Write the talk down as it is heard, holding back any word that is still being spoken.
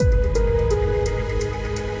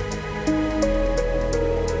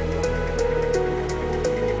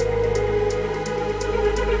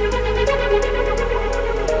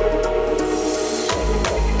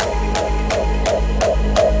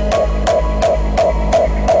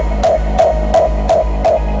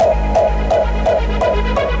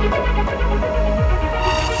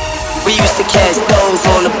catch those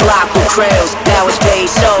on the block with krills. Now it's paid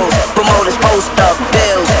shows, promoters post up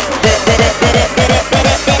bills.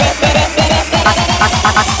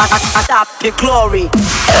 I stop your glory.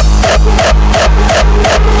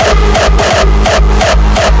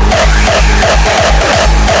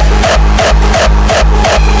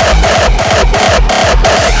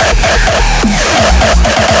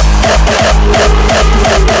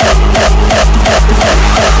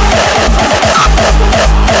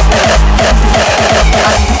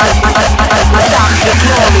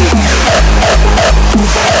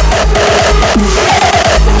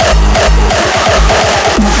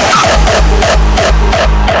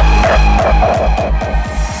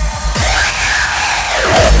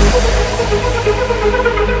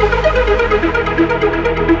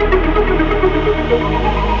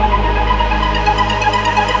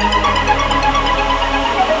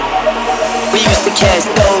 Catch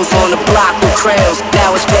those on the block with krills.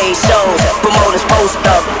 Now it's paid shows, promoters post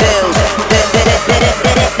up bills.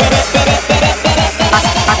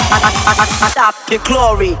 I stop your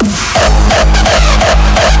glory.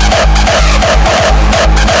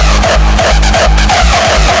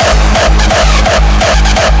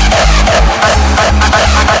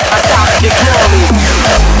 I stop your glory.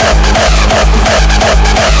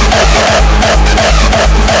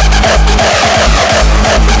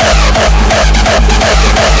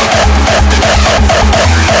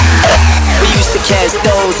 We used to catch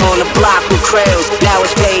those on the block with krills. Now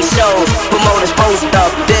it's paid shows, promoters post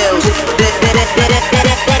up bills.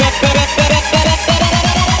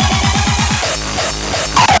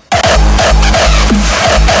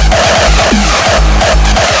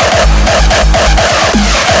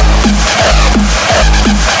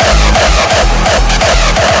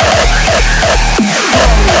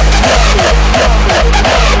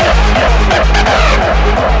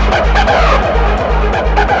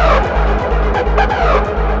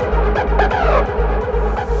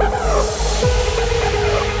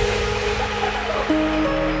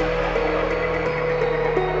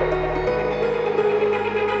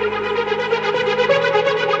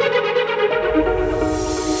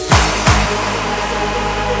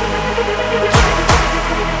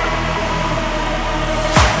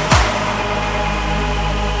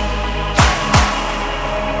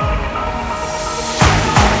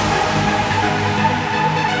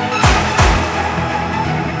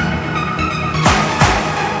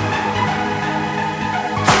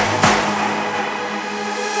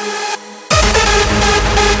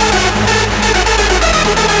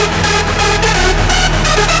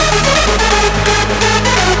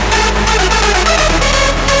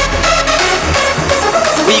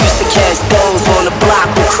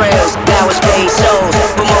 Now it's paid shows,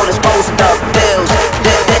 promoters post up bills.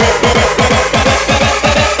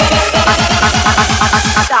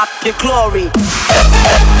 I stop your glory.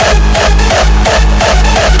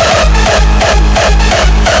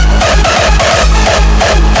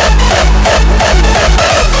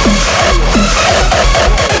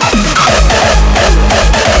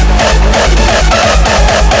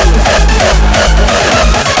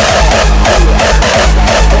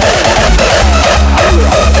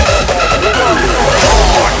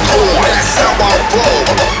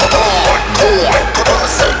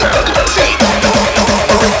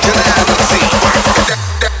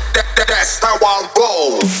 That's how I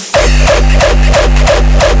roll.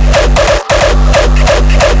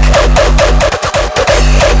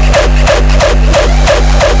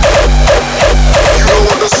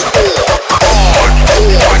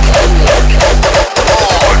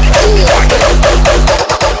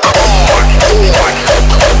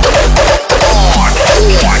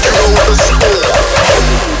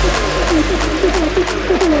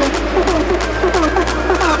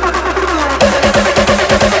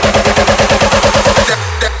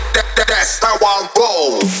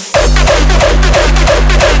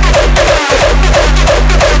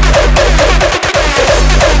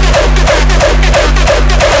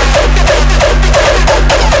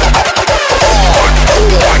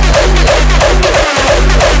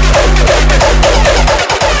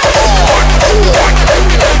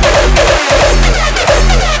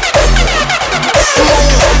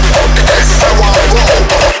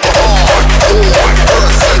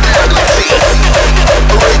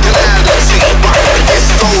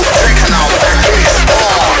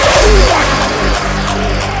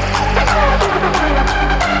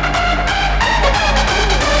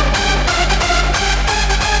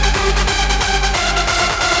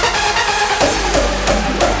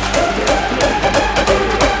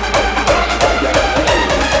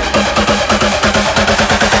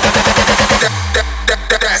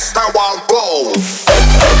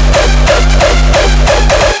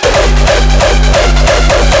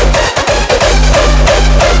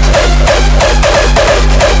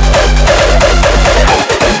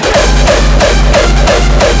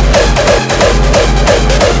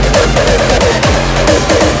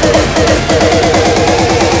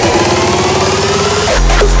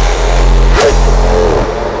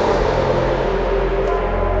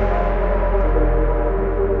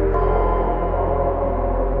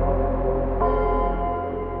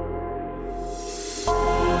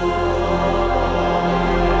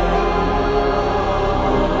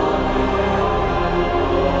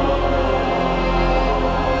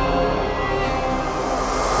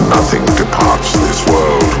 Nothing departs this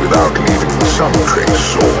world without leaving some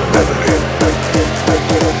trace or memory.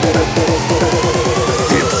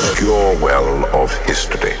 The obscure well of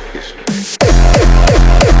history.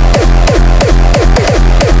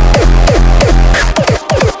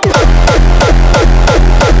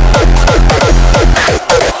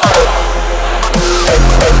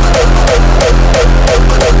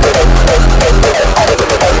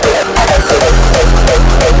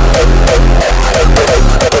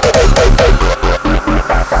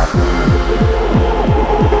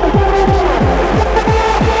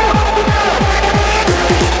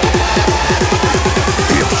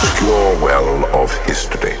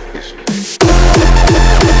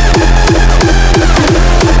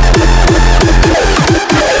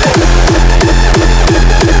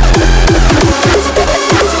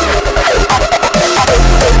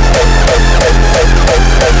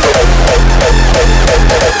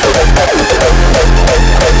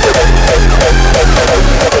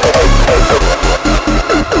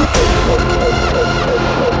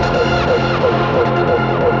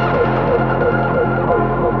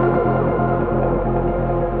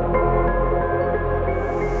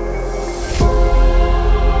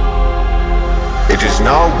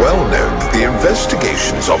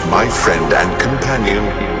 Of my friend and companion,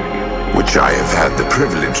 which I have had the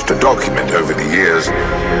privilege to document over the years,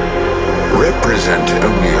 represent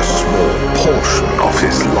only a small portion of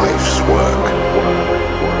his life's work.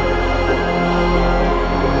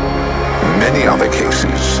 Many other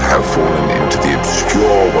cases have fallen into the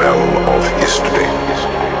obscure well of history.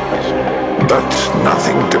 But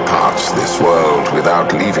nothing departs this world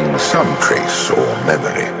without leaving some trace or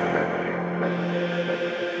memory.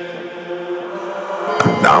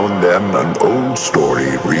 Now and then, an old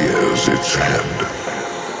story rears its head.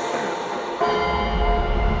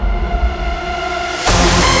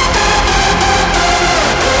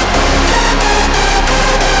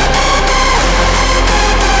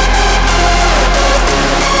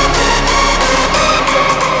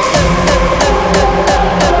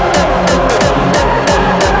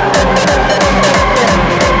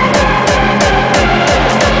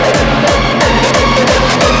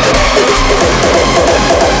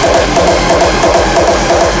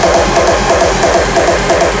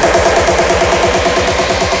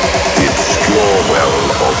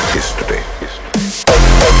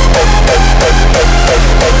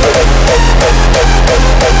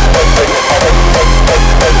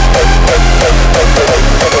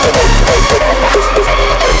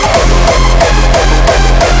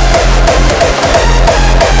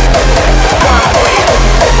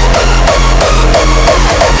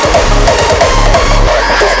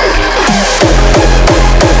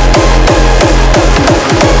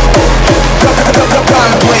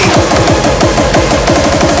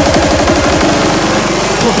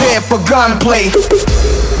 For gunplay.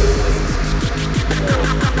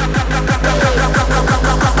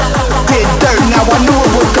 Did dirt, now I knew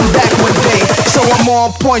it would come back one day. So I'm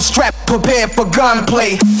on point, strapped, prepared for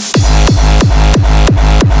gunplay.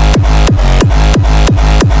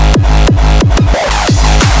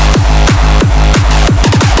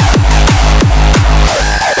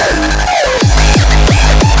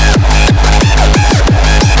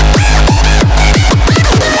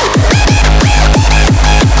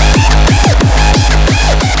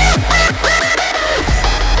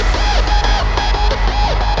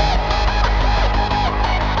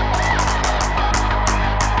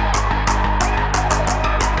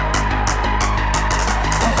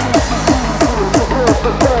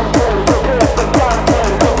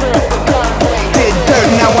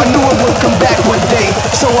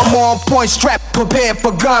 So I'm on point, strapped, prepared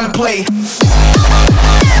for gunplay.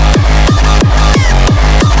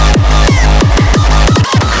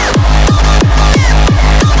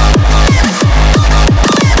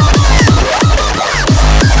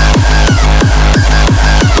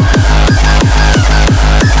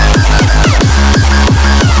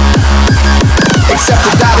 Except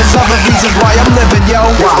for that is other reasons why I'm living, yo.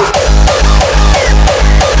 Wow.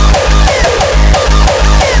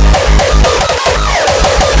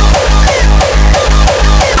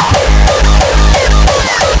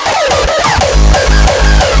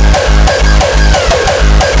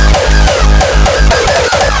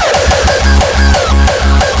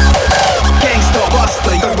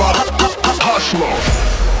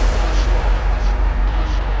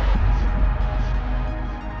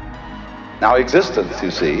 Now existence, you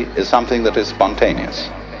see, is something that is spontaneous.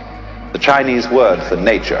 The Chinese word for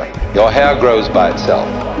nature. Your hair grows by itself.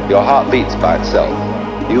 Your heart beats by itself.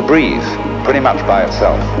 You breathe pretty much by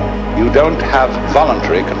itself. You don't have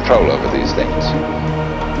voluntary control over these things.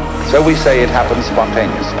 So we say it happens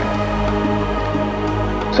spontaneously.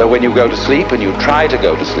 So when you go to sleep and you try to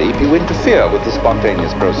go to sleep, you interfere with the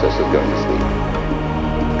spontaneous process of going to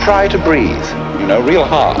sleep. Try to breathe, real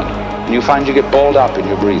hard, and you find you get balled up in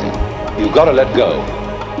your breathing. You've got to let go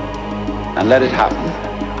and let it happen.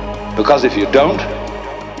 Because if you don't,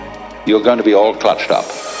 you're going to be all clutched up.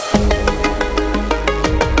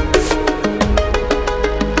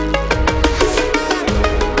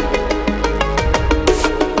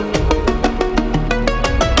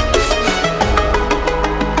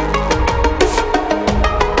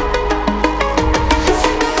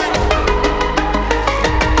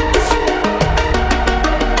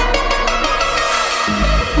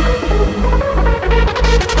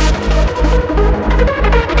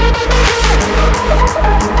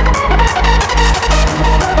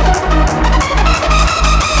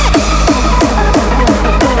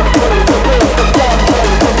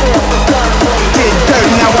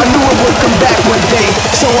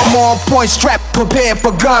 Point strapped, prepared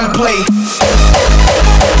for gunplay.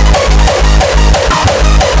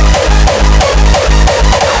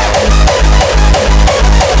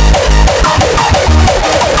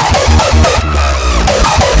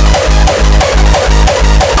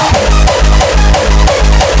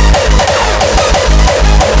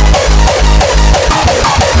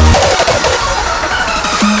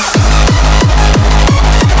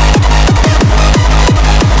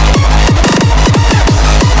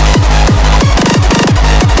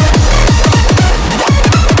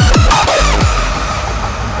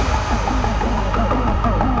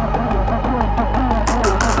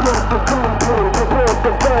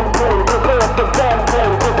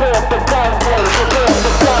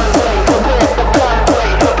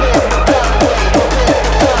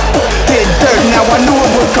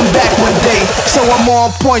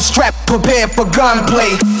 Point strapped, prepared for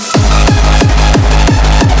gunplay.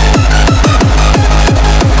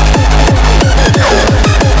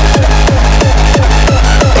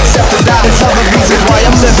 Except the dollars are the reasons why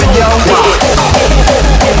I'm living, yo.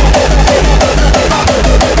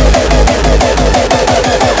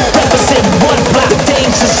 Represent one block,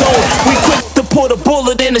 danger zone. We quick to put a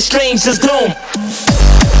bullet in a stranger's dome.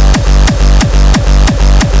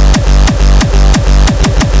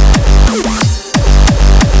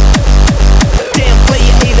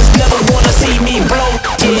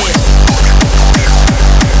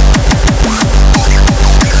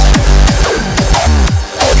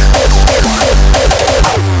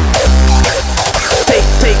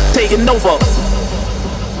 Taking over.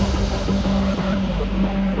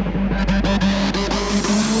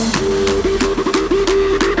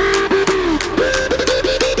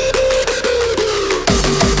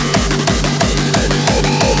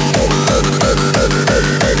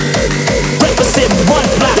 Represent one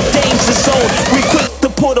block, danger zone. We quick to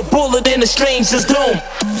put a bullet in a stranger's dome.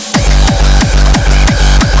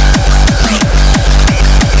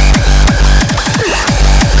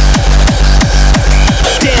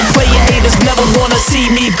 Never wanna see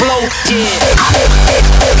me blow, yeah.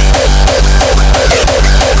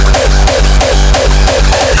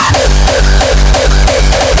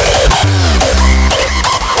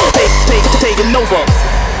 Taking over.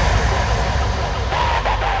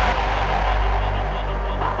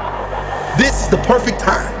 This is the perfect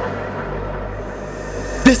time.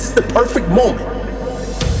 This is the perfect moment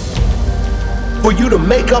for you to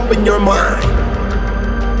make up in your mind.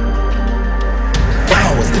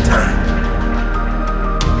 Now is the time.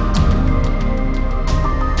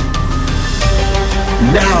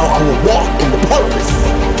 Now I will walk in the purpose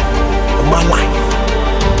of my life.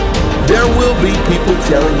 There will be people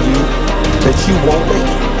telling you that you won't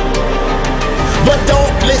make it. But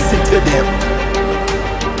don't listen to them.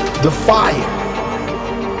 The fire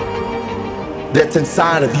that's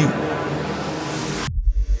inside of you,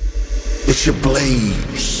 it should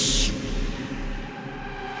blaze.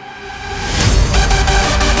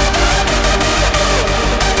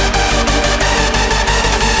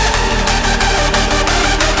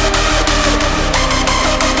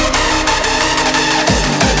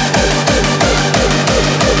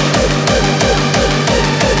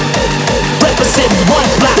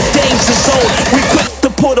 We quick to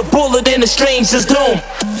put a bullet in a stranger's dome.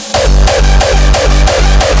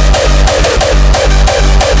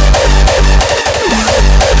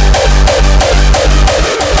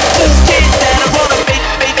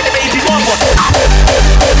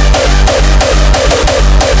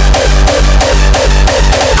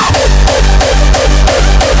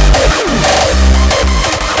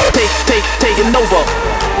 Taking over.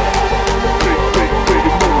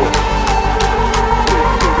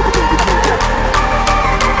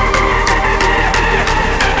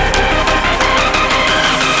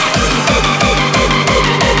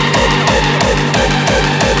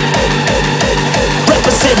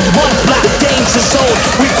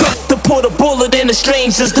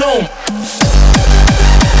 is doom.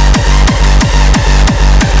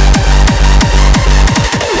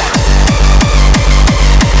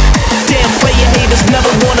 Damn player haters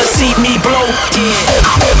never wanna see me blow.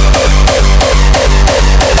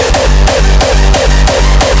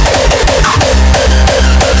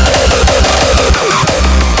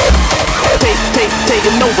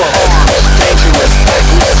 Taking over. Dangerous,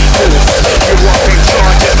 reckless, fools. You're up in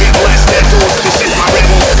charge, just be blessed and those. This is my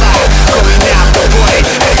rebel side. Going out the way,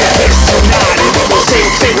 and the fist united.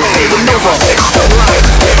 Taking over. System light,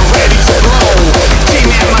 we're ready to blow. Team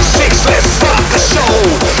at my six, let's start the show.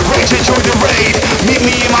 Rage and join the raid. Meet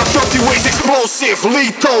me in my 50 ways explosive,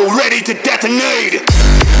 lethal, ready to detonate.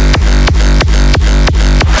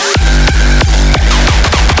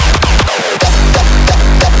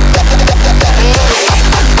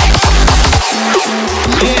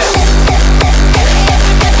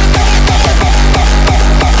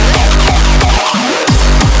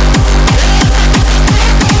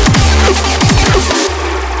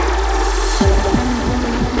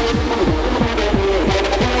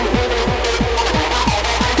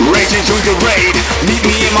 Join the raid. Meet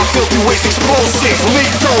me in my filthy ways explosive,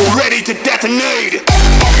 lethal, ready to detonate.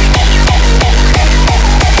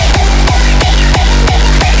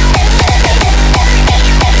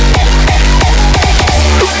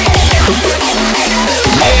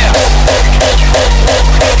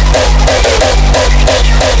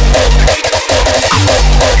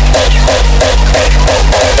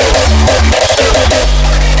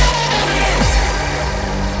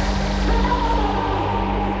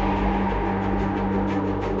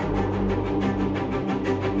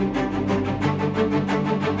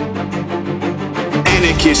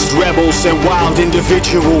 Anarchists, rebels, and wild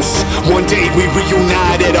individuals. One day we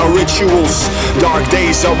reunited our rituals. Dark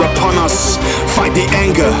days are upon us. Fight the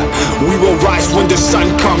anger. We will rise when the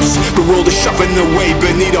sun comes. The world is shoving away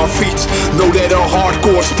beneath our feet. Know that our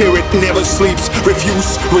hardcore spirit never sleeps.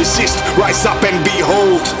 Refuse, resist, rise up and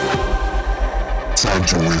behold. Time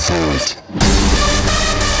to revolt.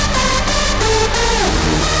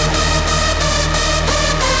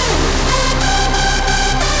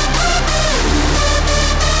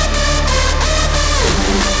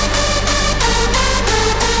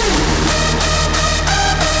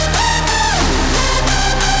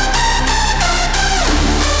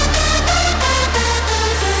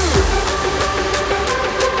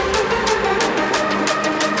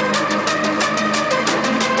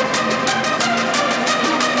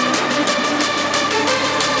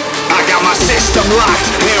 System locked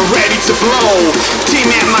and ready to blow. Team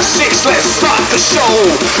at my six, let's start the show.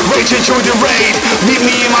 Rage and join the raid. Meet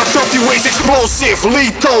me in my 50 ways explosive,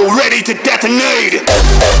 lethal, ready to detonate.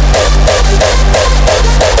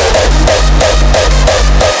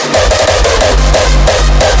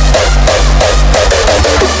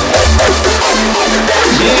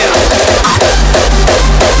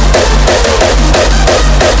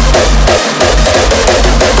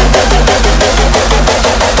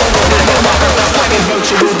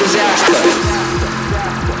 Virtual disaster.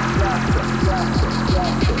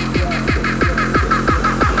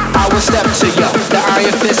 I will step to you, the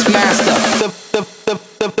Iron Fist Master,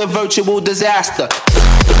 the virtual disaster.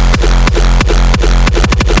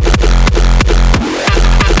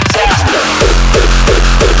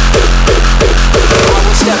 I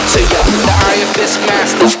will step to you, the Iron Fist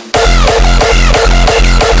Master.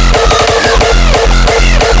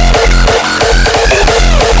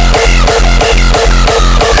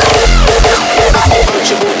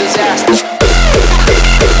 Virtual disaster.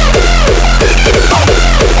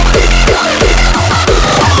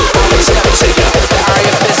 Step to you, the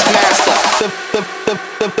Iron Fist Master,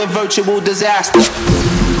 the virtual disaster.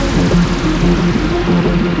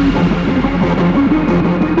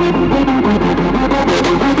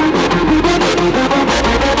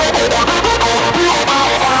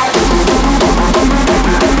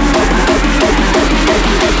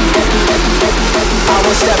 I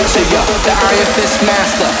will step to you, the Iron Fist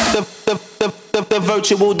Master, the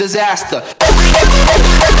virtual disaster.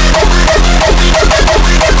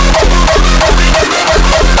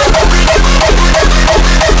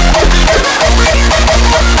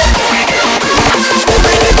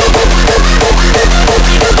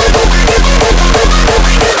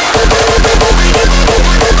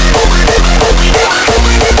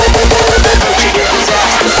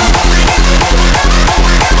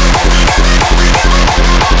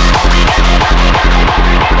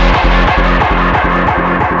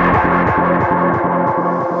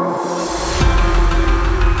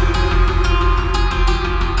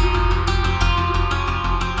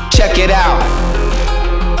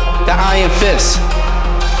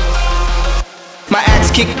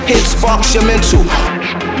 kick hit sparks your mental.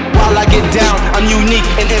 While I get down, I'm unique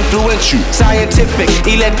and influential. Scientific,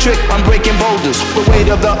 electric, I'm breaking boulders. The weight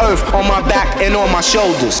of the earth on my back and on my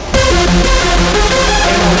shoulders.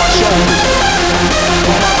 And on my shoulders.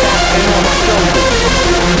 On my back and on my shoulders.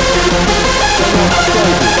 And on my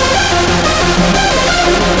shoulders.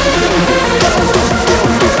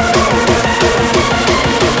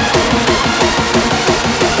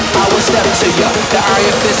 I will step to you, the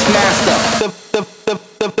Iron Fist Master,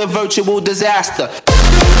 the virtual disaster.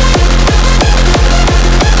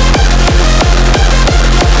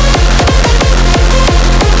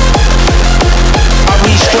 I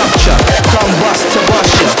restructure, come bust to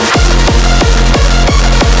bust ya.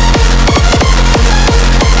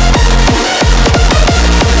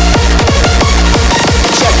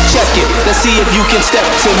 Check it, let's see if you can step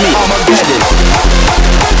to me. I'm a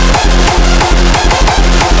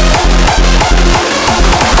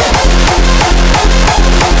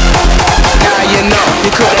Now you know,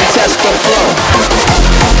 you couldn't test the flow.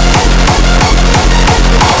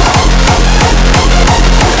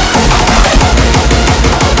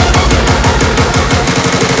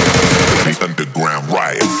 The underground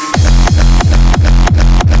riot.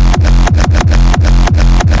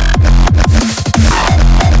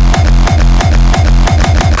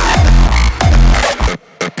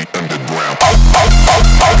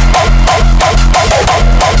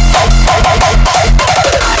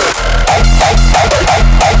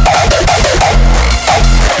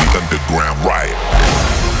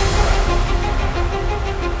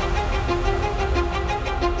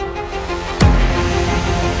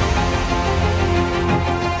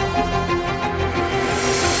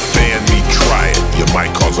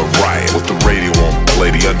 Might cause a riot. With the radio on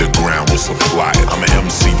play, the underground will supply it. I'm an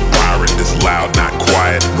MC pirate that's loud, not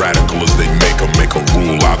quiet. Radical as they make a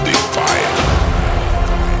rule, I'll defy it.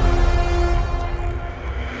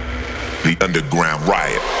 The underground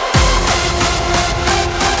riot.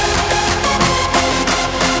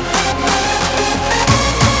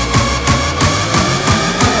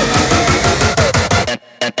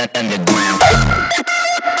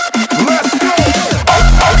 Let's go!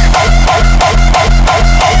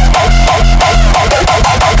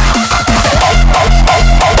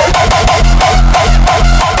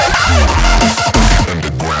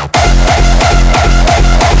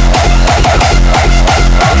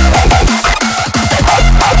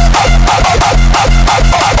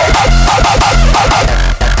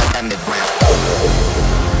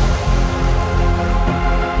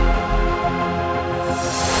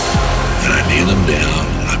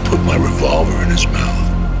 Revolver in his mouth,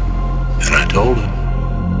 and I told him,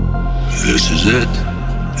 this is it,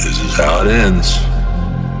 this is how it ends.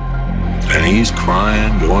 And he's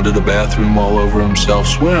crying, going to the bathroom all over himself,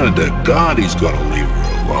 swearing to God he's gonna leave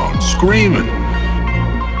her alone, screaming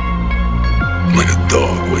like a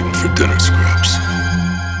dog waiting for dinner scraps.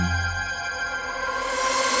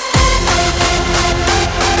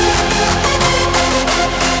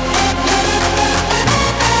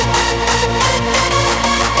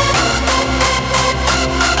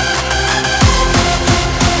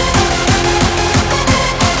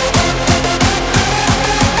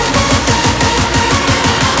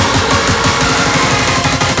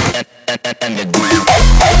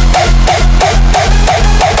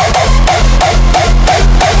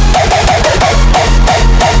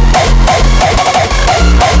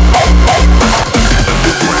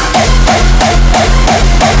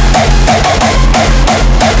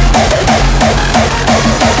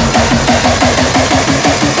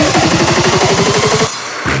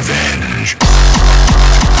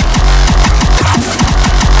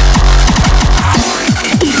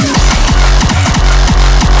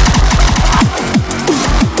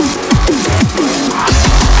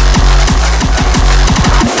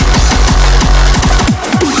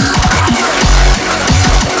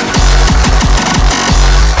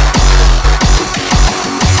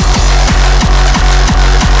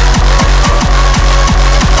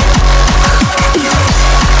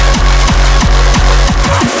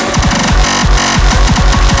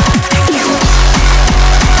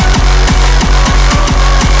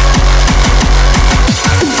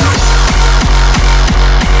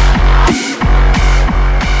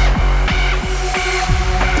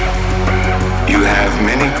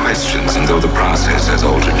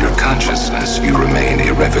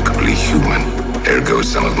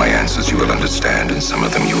 Some of my answers you will understand, and some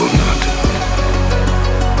of them you will not.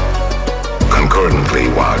 Concordantly,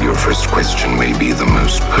 while your first question may be the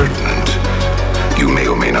most pertinent, you may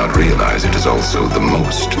or may not realize it is also the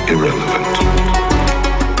most irrelevant.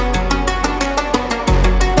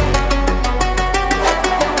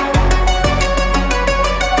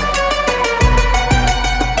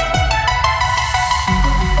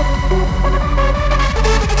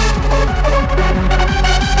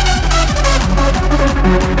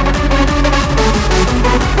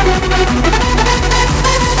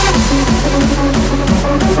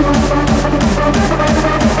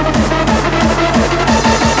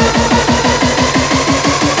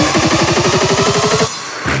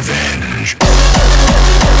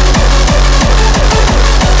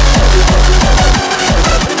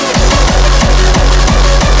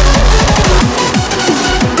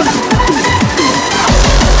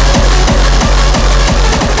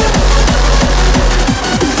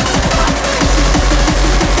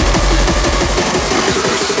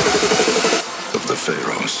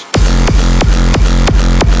 Pharaohs.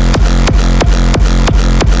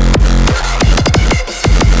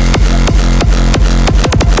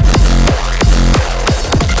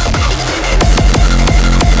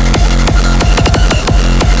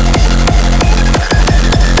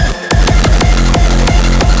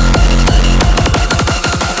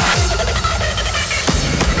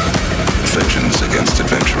 Vengeance against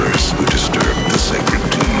adventurers who disturb the sacred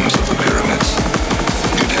tombs of the pyramids.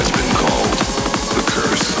 It has been called the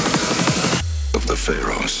curse of the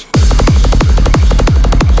Pharaohs.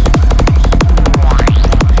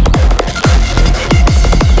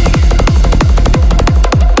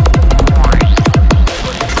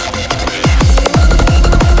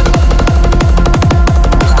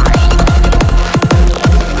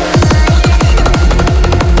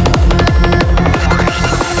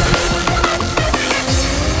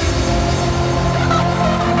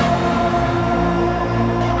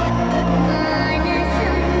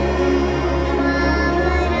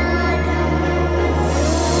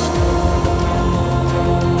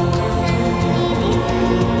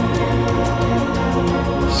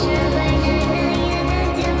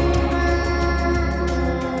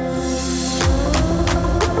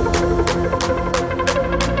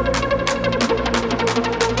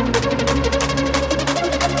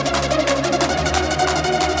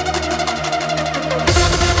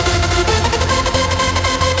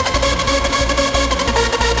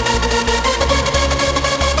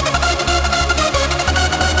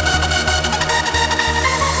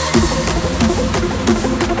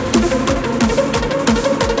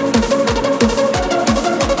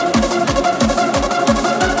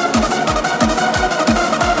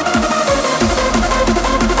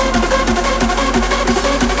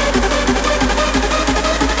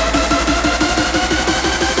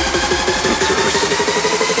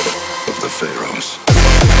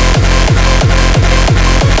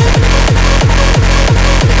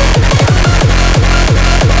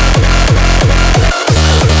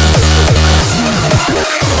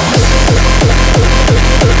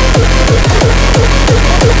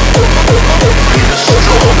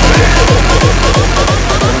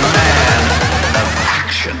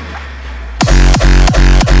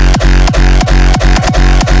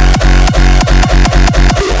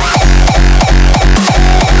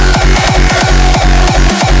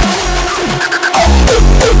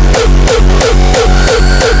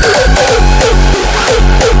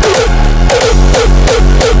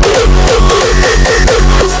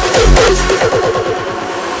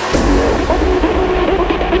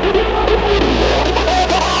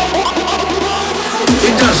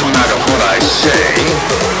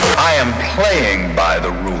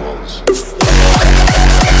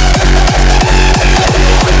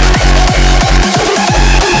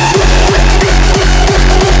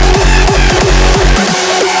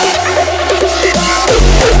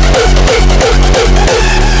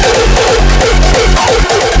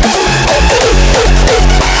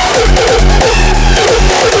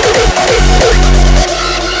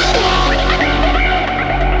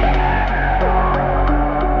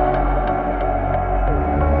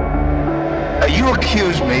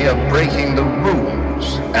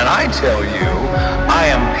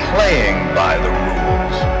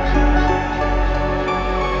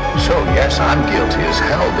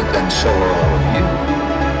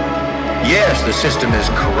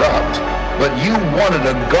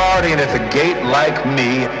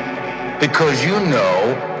 Because you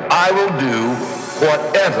know I will do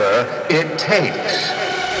whatever it takes.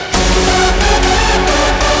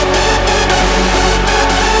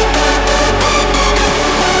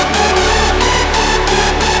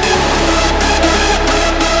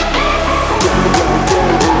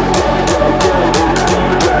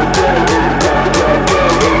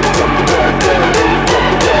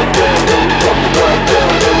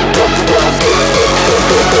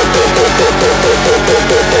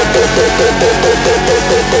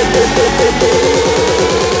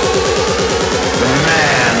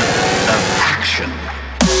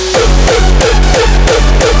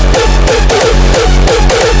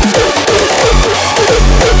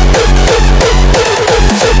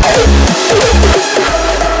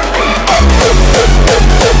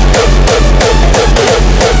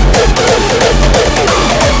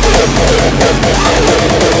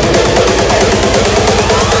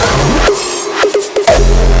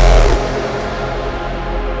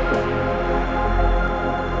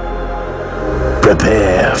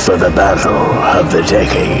 Prepare for the battle of the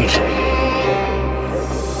decade.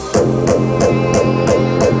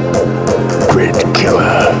 Grid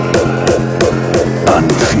Killer.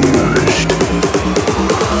 Unfused.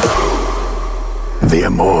 The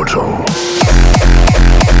Immortal.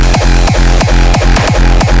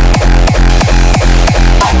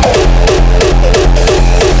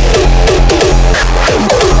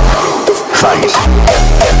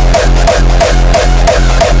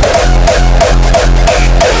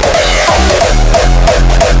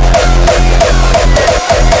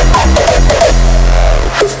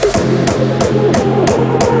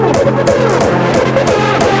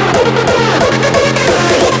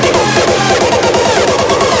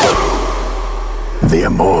 the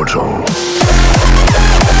immortal.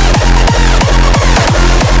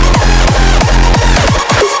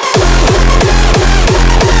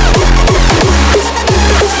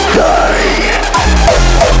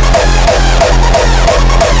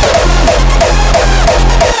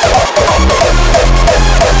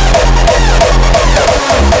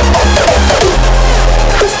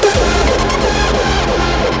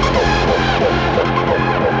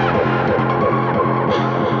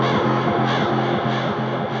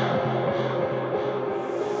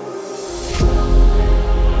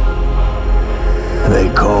 They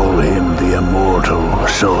call him the immortal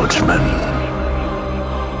swordsman.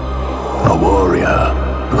 A warrior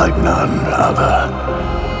like none other.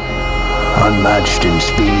 Unmatched in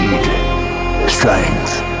speed,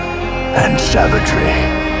 strength, and savagery.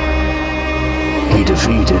 He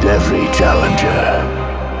defeated every challenger,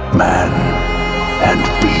 man and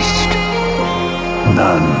beast.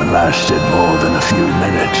 None lasted more than a few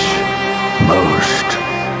minutes. Most,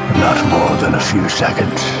 not more than a few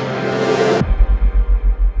seconds.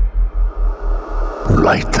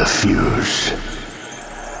 Light the fuse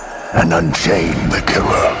and unchain the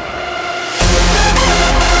killer.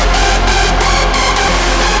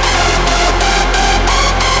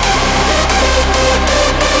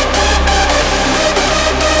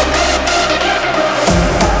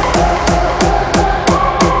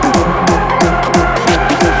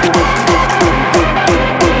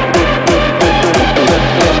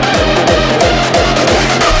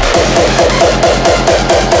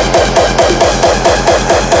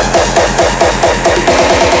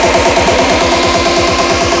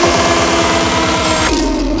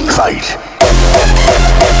 Fight.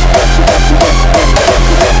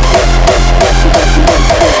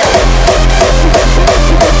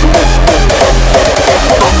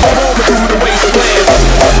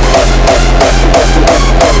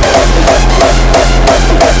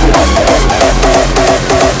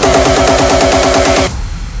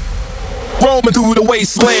 Roaming through the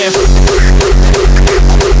wasteland.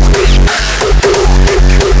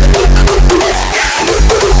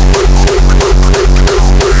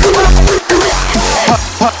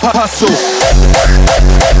 Hustle.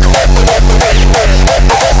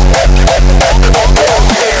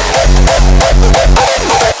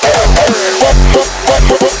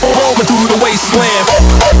 Roaming through the wasteland.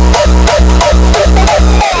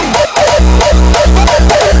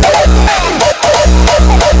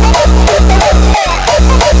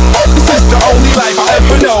 This is the only life I'll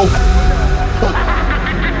ever know.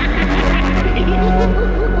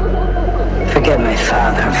 Forgive me,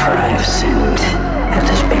 Father, for I've sinned. It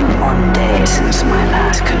has been 1 day since my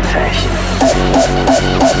last confession.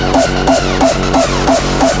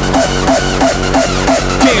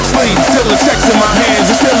 Can't sleep till the checks in my hands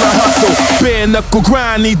is still a hustle. Bare knuckle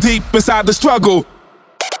grind, knee deep inside the struggle.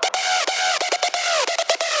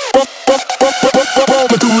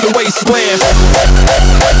 Roaming through the wasteland.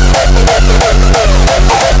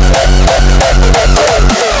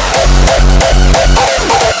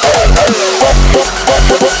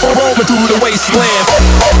 Roaming through the wasteland.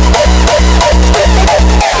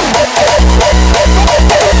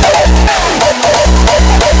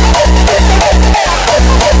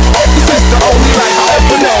 This is the only life I'll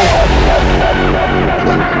ever know.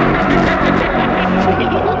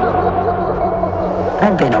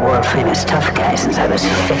 I've been a world famous tough guy since I was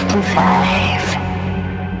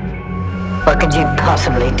 55. What could you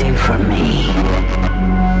possibly do for me?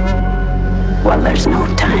 Well, there's no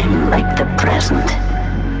time like the present.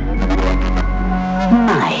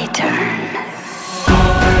 My turn.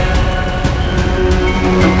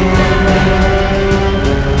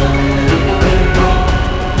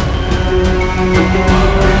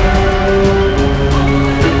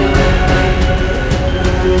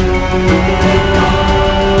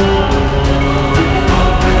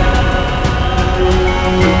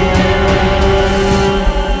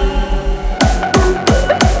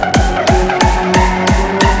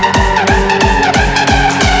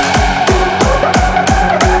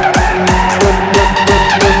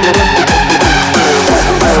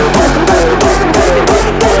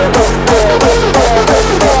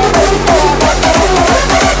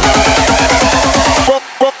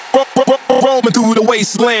 Through the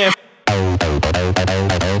wasteland.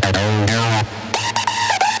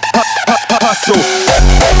 Hustle.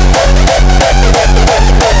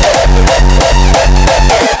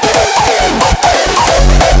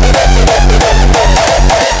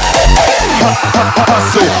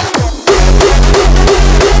 Hustle.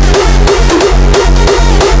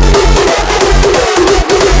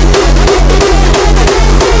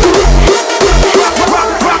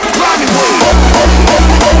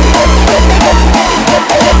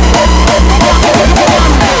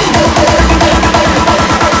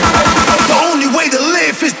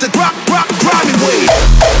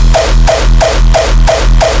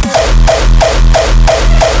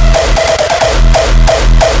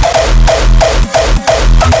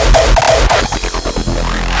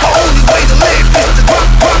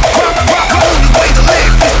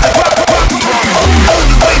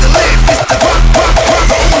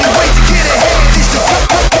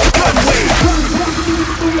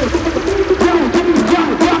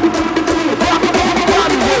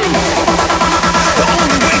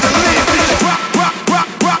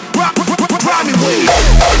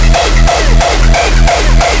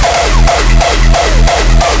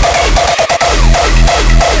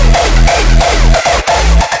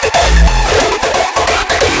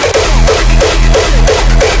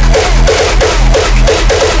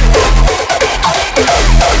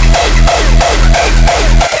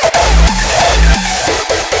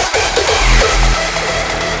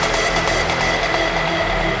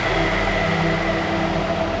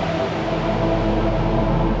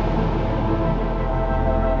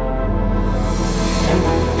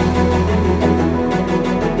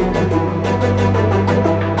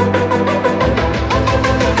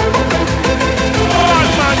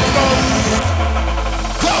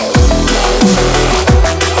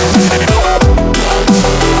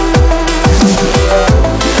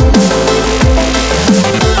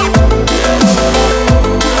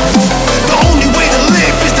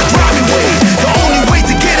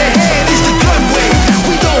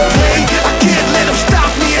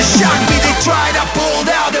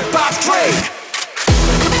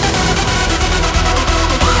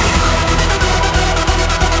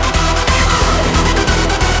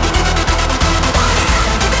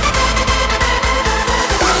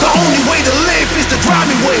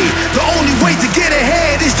 grimy way. The only way to get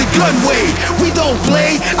ahead is the gun way. We don't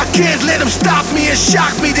play, I can't let them stop me and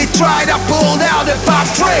shock me. They tried, I pulled out and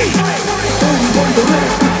popped trade. Only way to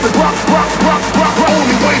live is the rock, rock, rock, rock.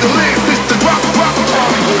 Only way to live is the rock, rock, rock.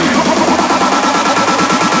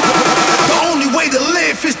 The only way to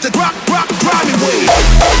live is the rock, rock, grimy way.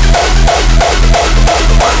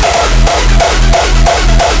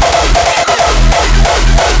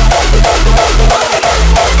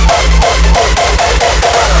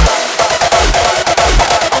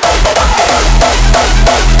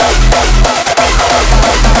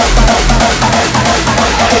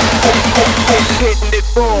 Hitting it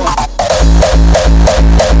for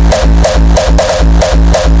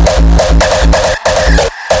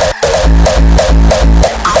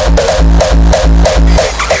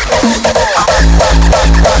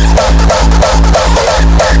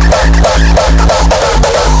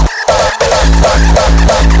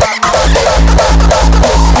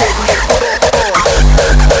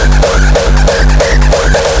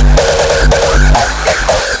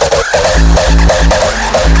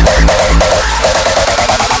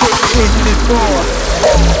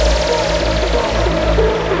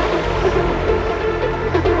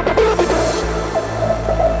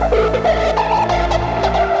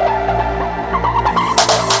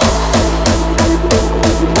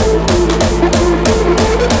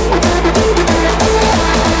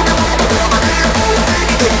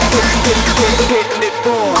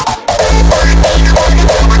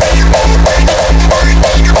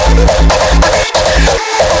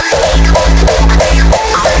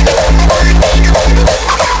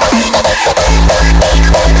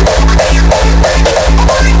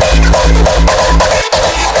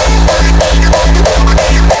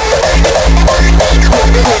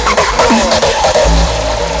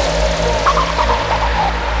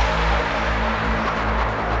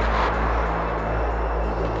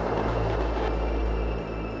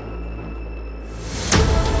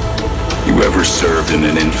Ever served in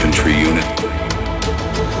an infantry unit?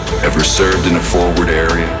 Ever served in a forward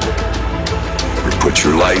area? Ever put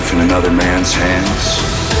your life in another man's hands?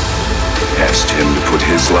 Asked him to put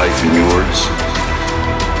his life in yours?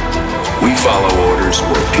 We follow orders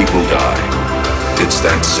where people die. It's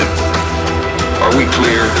that simple. Are we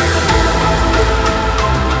clear?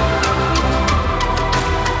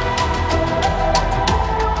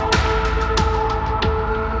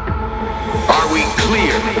 Are we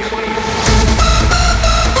clear?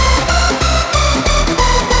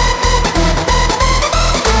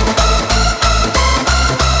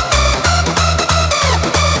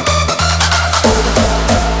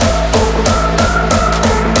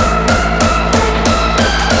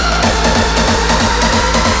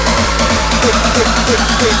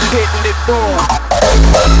 Hitting it for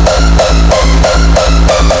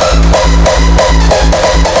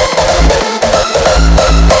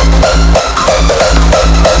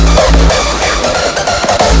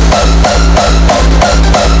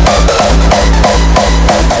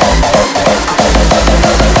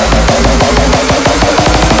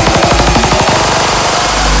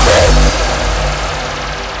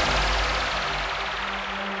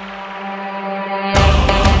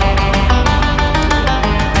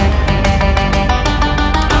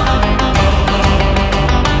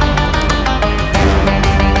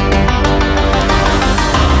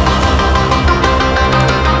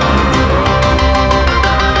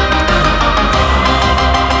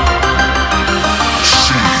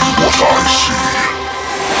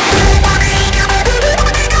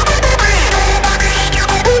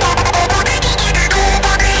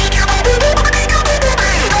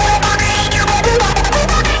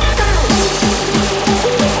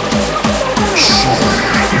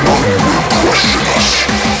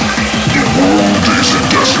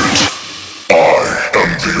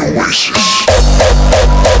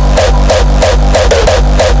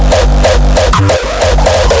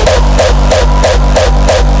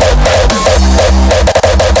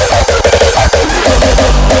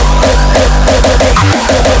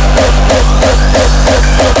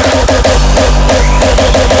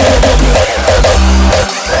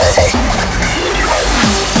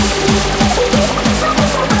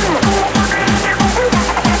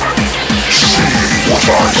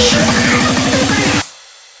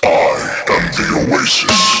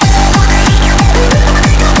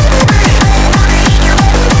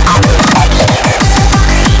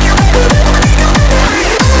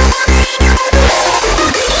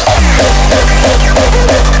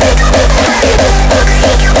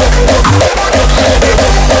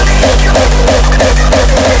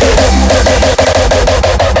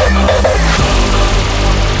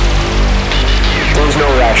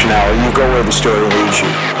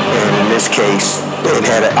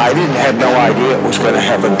going to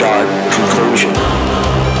have a dark conclusion.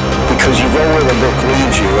 Because you go where the book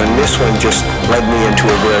leads you, and this one just led me into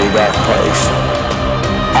a very dark place.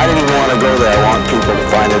 I didn't even want to go there. I want people to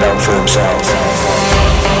find it out for themselves.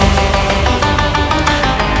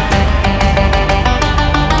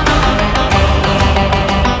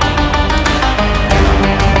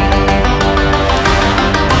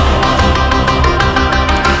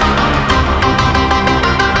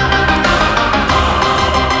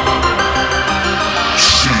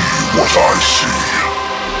 What I see.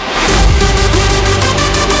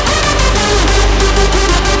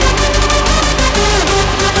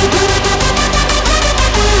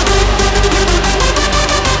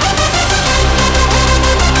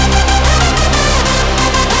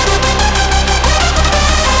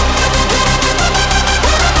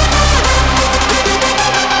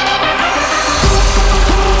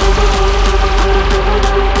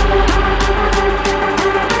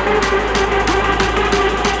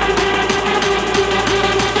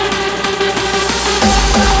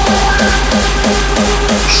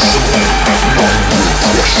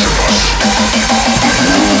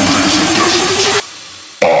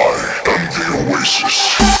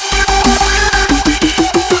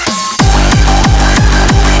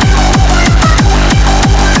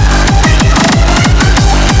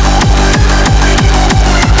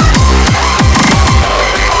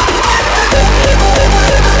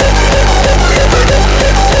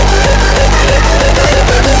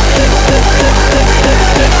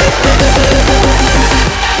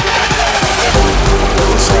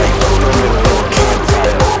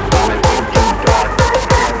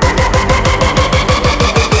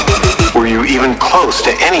 Close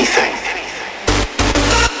to anything.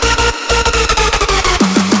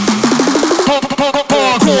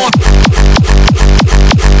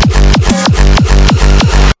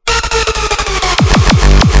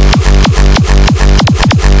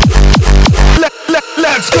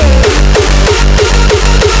 Let's go.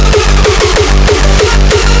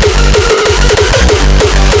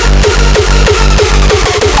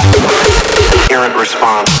 Coherent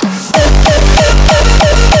response.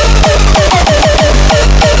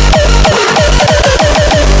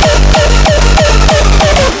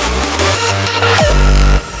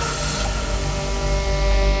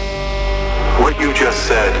 What you just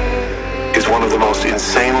said is one of the most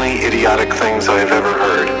insanely idiotic things I have ever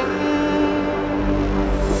heard.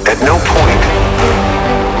 At no point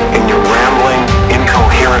in your rambling,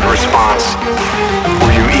 incoherent response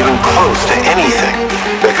were you even close to anything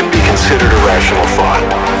that could be considered a rational thought.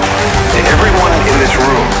 And everyone in this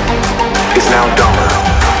room is now dumber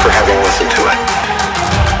for having listened to it.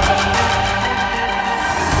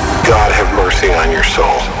 God have mercy on your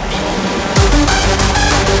soul.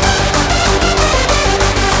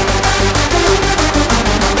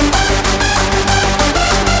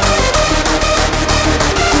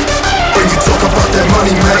 Talk about that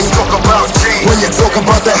money, man. Let's talk about G. When you talk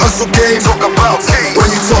about that hustle game, talk about T. When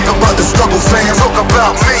you talk about the struggle, fam, talk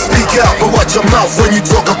about me. Speak out, but watch your mouth when you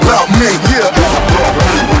talk about me. Yeah.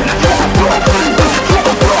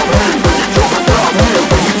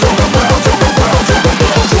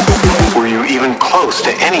 Were you even close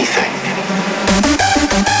to anything?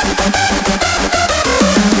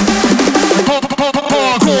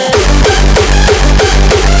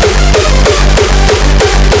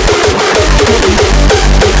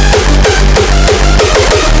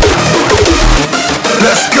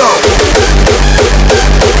 Let's go.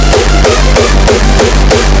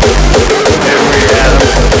 Every atom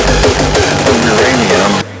of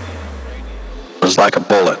uranium was like a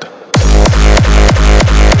bullet.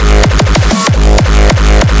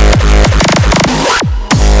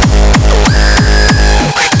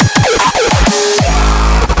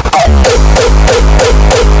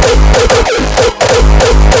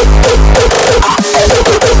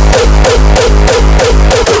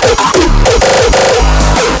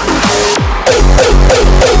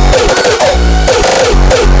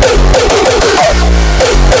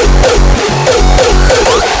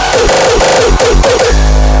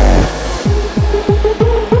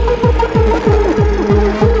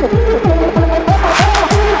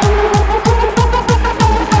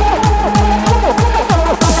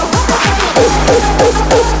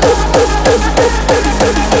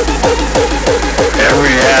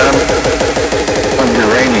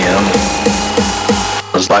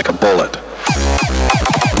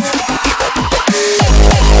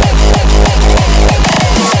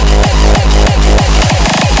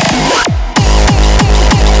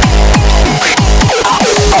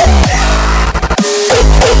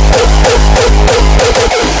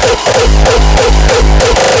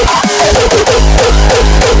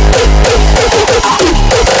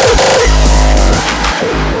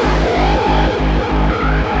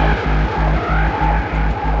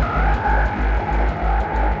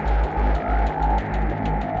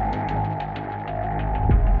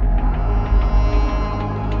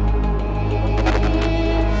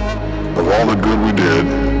 all the good we did,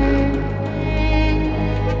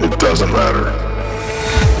 it doesn't matter.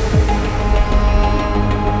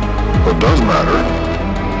 What does matter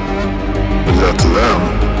is that to them,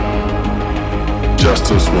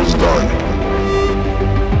 justice was done.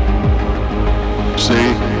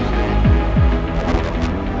 See,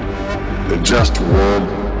 a just world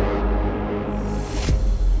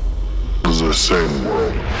is a sane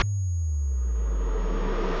world.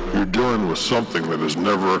 You're dealing with something that has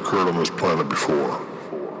never occurred on this planet before.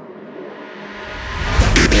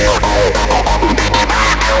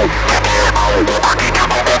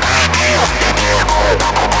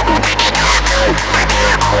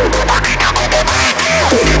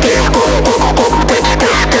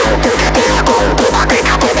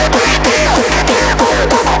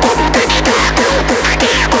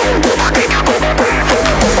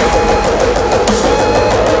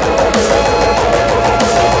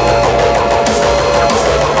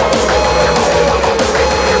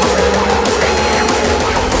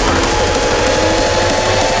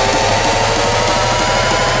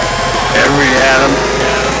 Every atom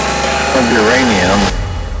of uranium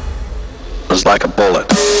was like a bullet.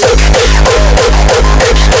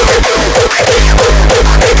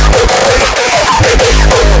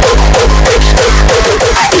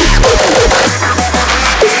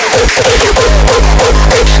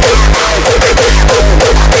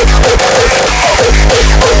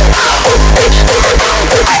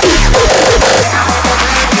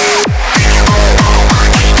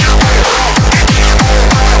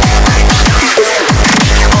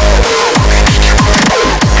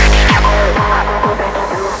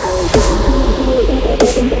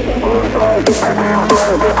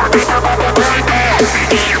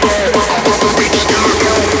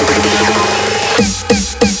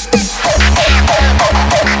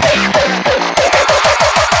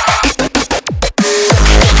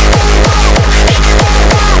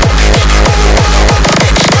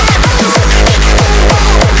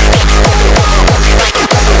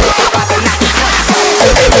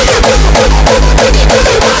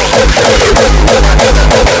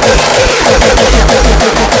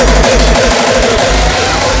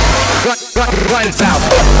 Guns out.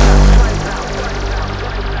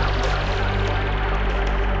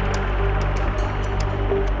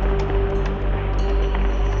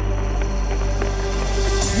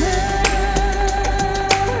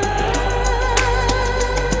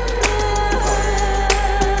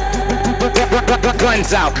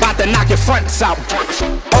 Guns out, bout to knock your fronts out.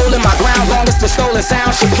 Holding my ground, long as the stolen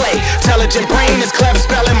sound should play. Intelligent brain is clever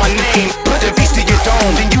spelling my name. Put the beast to your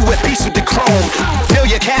dome, then you at peace with the chrome. Fill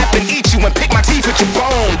your cap and eat you and pick my teeth with your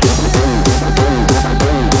bone.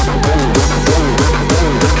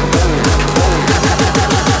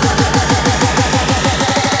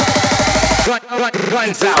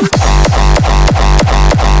 Guns out.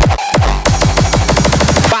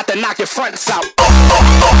 About to knock your fronts out.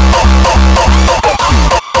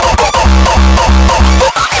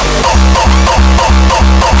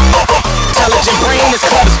 Intelligent brain is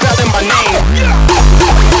clever spelling my name.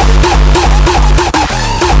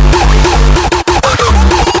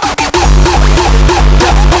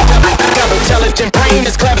 Intelligent brain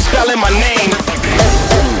is clever spelling my name.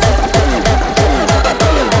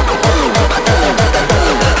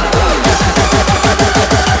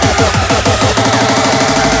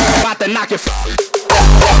 About to knock your fronts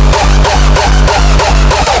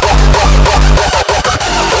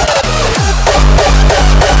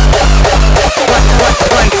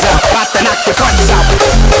out. About to knock your fronts out.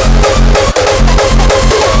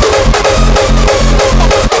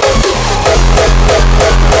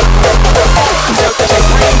 Intelligent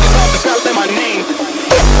brain is clever spelling my name.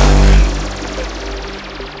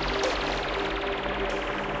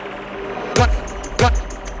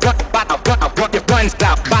 Your guns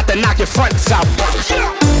out, about to knock your fronts out.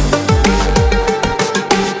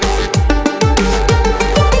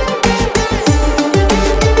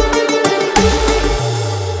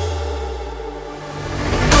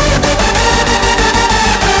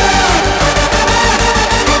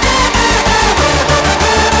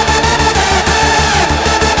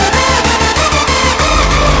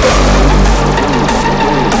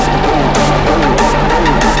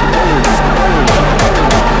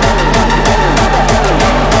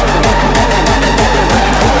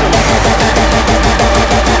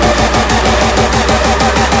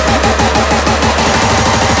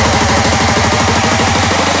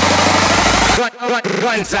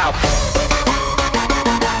 Guns out.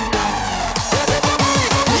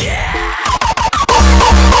 Yeah.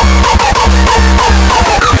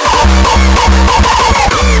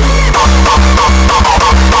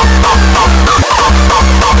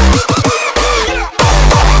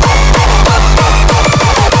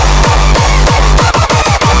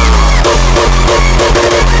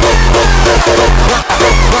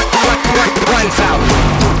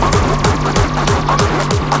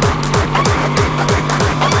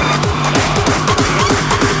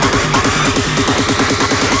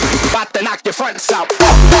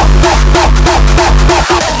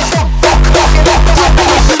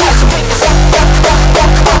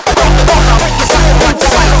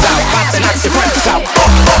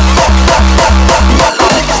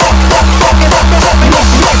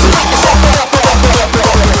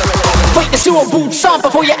 on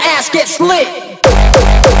before your ass gets lit.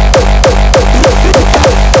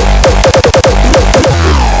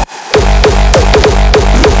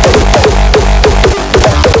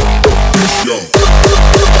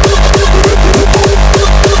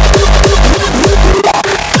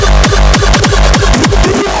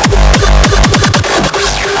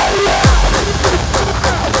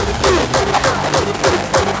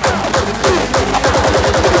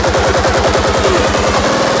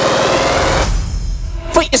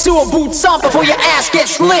 Put your sewer boots on before your ass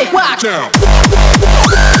gets lit. Watch out.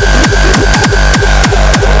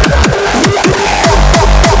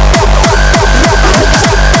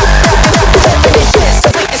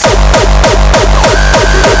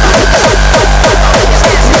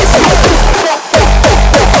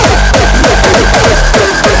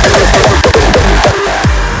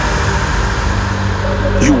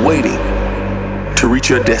 You're waiting to reach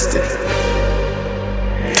your destiny.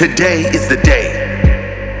 Today is the day.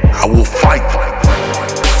 I will fight.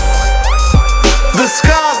 The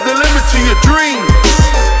sky's the limit to your dreams.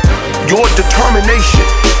 Your determination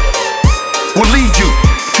will lead you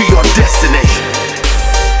to your destination.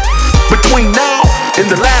 Between now and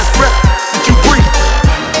the last breath that you breathe,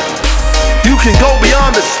 you can go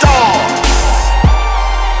beyond the stars.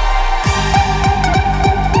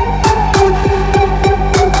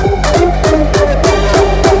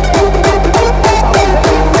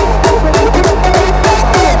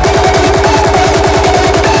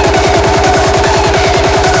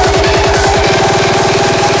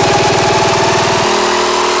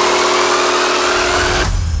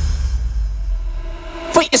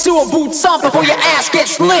 Put your sewer boots on before your ass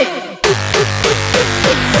gets lit.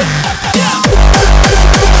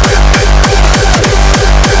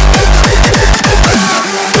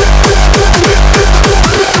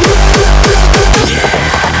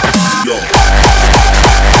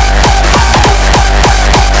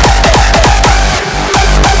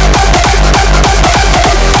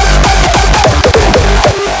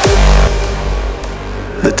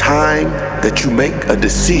 The time that you make a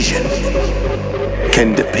decision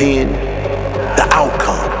can depend the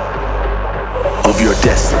outcome of your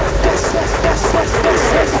destiny.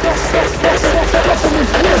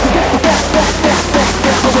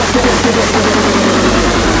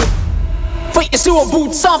 Put your sewer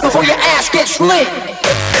boots on before your ass gets lit.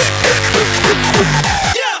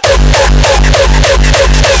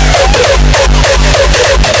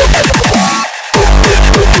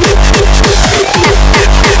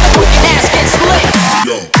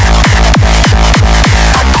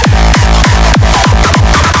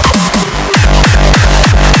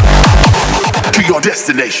 To your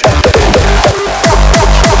destination.